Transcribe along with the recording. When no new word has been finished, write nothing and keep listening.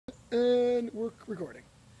And we're recording.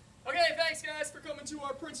 Okay, thanks guys for coming to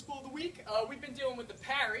our principle of the week. We've been dealing with the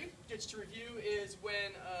parry, which to review is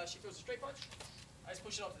when she throws a straight punch. I just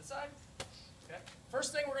push it off to the side. Okay.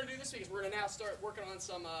 First thing we're going to do this week is we're going to now start working on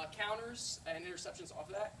some counters and interceptions off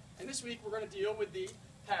of that. And this week we're going to deal with the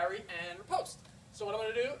parry and riposte. So what I'm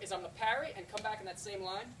going to do is I'm going to parry and come back in that same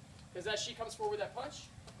line. Because as she comes forward with that punch,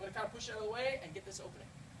 I'm going to kind of push it out of the way and get this opening.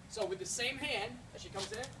 So with the same hand as she comes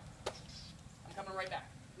in, I'm coming right back.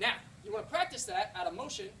 Now, you want to practice that out of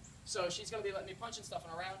motion. So she's going to be letting me punch and stuff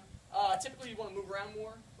and around. Typically you want to move around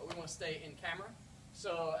more, but we want to stay in camera.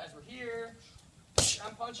 So as we're here,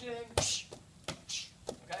 I'm punching,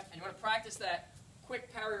 okay? And you want to practice that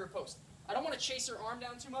quick parry riposte. I don't want to chase her arm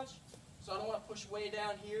down too much, so I don't want to push way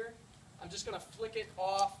down here. I'm just going to flick it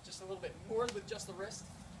off just a little bit more with just the wrist.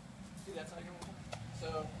 See, that's how you're going to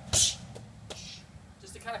So,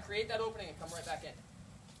 just to kind of create that opening and come right back in.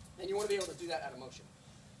 And you want to be able to do that out of motion.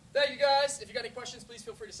 Thank you guys. If you got any questions, please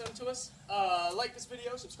feel free to send them to us. Like this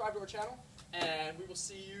video, subscribe to our channel, and we will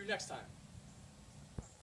see you next time.